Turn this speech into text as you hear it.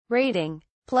Rating,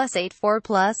 +84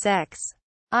 plus X.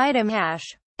 Item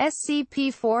hash,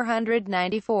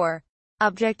 SCP-494.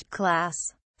 Object class,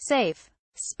 safe.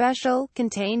 Special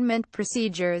containment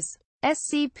procedures.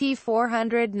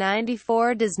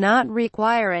 SCP-494 does not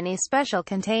require any special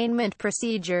containment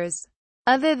procedures,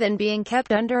 other than being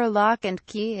kept under a lock and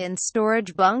key in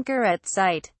storage bunker at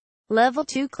site. Level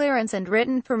 2 clearance and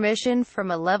written permission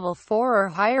from a Level 4 or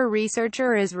higher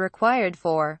researcher is required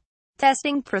for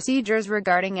testing procedures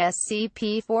regarding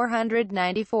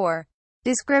SCP-494.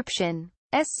 Description: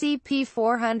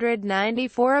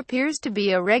 SCP-494 appears to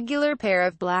be a regular pair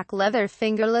of black leather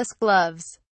fingerless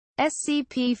gloves.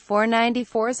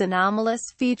 SCP-494's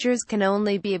anomalous features can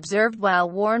only be observed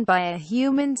while worn by a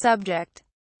human subject.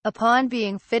 Upon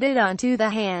being fitted onto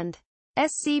the hand,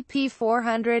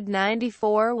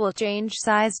 SCP-494 will change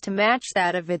size to match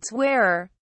that of its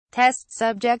wearer. Test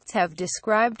subjects have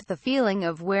described the feeling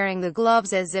of wearing the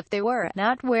gloves as if they were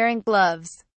not wearing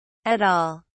gloves at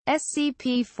all.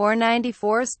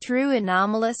 SCP-494's true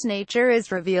anomalous nature is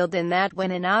revealed in that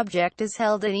when an object is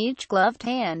held in each gloved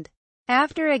hand,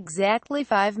 after exactly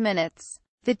 5 minutes,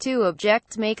 the two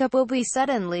objects' makeup will be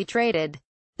suddenly traded.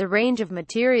 The range of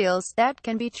materials that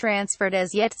can be transferred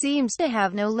as yet seems to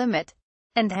have no limit,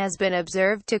 and has been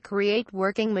observed to create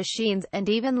working machines and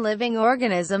even living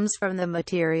organisms from the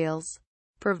materials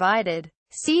provided.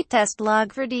 See test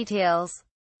log for details.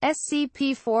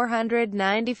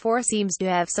 SCP-494 seems to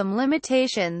have some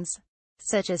limitations,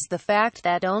 such as the fact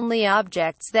that only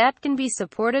objects that can be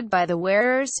supported by the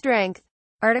wearer's strength,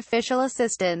 artificial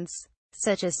assistance,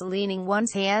 such as leaning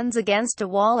one's hands against a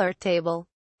wall or table,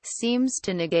 seems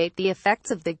to negate the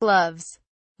effects of the gloves,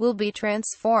 will be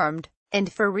transformed,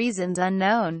 and for reasons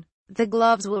unknown, the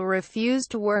gloves will refuse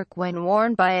to work when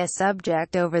worn by a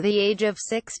subject over the age of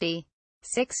 60.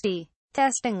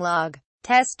 Testing log.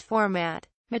 Test format.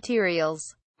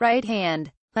 Materials: right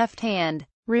hand, left hand.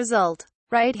 Result: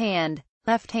 right hand,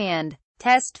 left hand.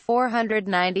 Test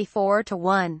 494 to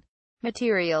 1.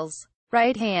 Materials: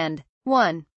 right hand,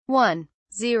 1, 1,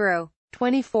 0,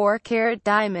 24-karat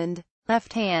diamond.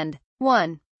 Left hand,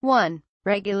 1, 1,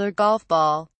 regular golf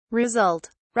ball. Result: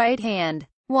 right hand,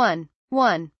 1,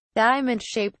 1,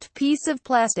 diamond-shaped piece of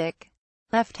plastic.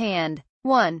 Left hand,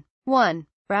 1, 1,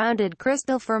 rounded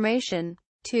crystal formation,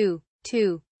 2,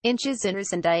 2 inches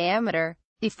in diameter.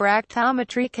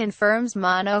 Diffractometry confirms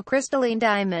monocrystalline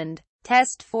diamond.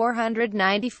 Test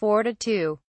 494 to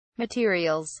 2.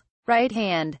 Materials: right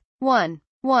hand, 1,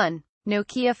 1,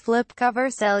 Nokia flip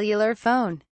cover cellular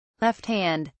phone. Left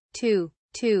hand, 2,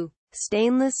 2,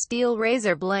 stainless steel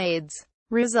razor blades.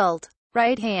 Result: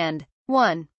 right hand,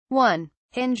 1, 1,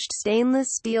 hinged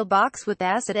stainless steel box with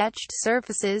acid-etched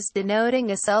surfaces denoting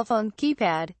a cell phone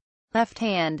keypad. Left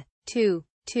hand, 2,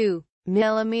 2,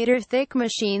 millimeter thick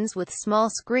machines with small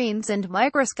screens and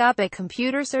microscopic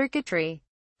computer circuitry,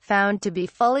 found to be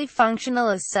fully functional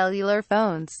as cellular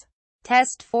phones.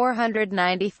 Test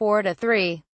 494 to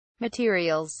 3.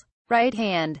 Materials: right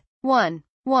hand, 1,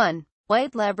 1,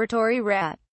 white laboratory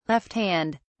rat. Left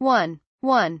hand, 1,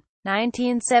 1,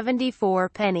 1974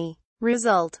 penny.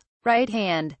 Result: right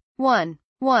hand, 1,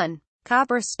 1,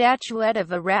 copper statuette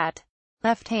of a rat.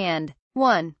 Left hand,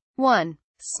 1, 1,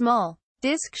 small,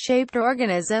 disc-shaped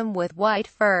organism with white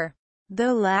fur.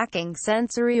 Though lacking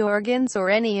sensory organs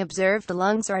or any observed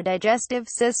lungs or digestive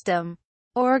system,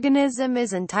 organism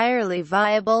is entirely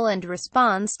viable and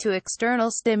responds to external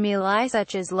stimuli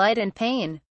such as light and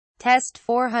pain. Test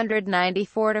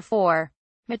 494 to 4.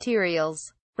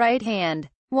 Materials: right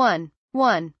hand, 1,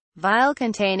 1, vial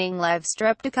containing live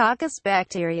streptococcus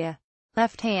bacteria.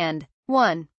 Left hand,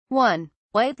 1, 1,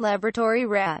 white laboratory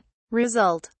rat.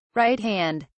 Result: right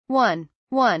hand, 1,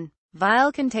 1,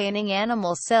 vial containing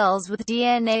animal cells with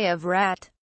DNA of rat.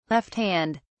 Left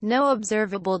hand, no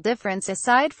observable difference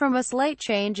aside from a slight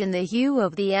change in the hue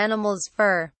of the animal's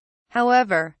fur.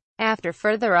 However, after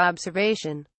further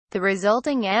observation, the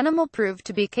resulting animal proved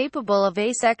to be capable of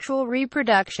asexual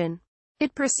reproduction.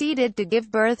 It proceeded to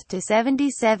give birth to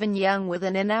 77 young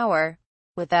within an hour,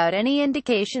 without any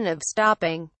indication of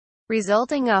stopping.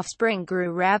 Resulting offspring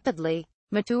grew rapidly,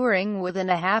 maturing within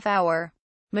a half hour.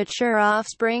 Mature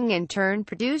offspring in turn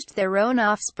produced their own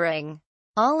offspring.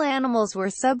 All animals were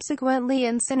subsequently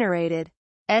incinerated.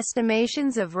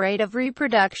 Estimations of rate of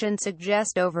reproduction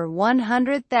suggest over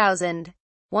 100,000.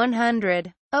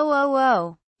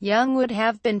 100,000 young would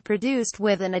have been produced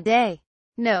within a day.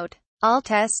 Note: all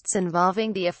tests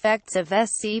involving the effects of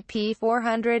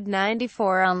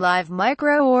SCP-494 on live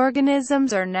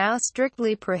microorganisms are now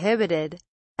strictly prohibited.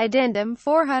 Addendum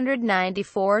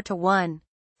 494 to 1.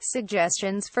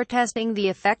 Suggestions for testing the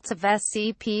effects of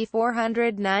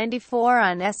SCP-494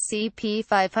 on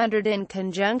SCP-500 in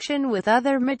conjunction with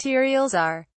other materials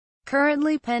are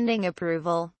currently pending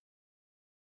approval.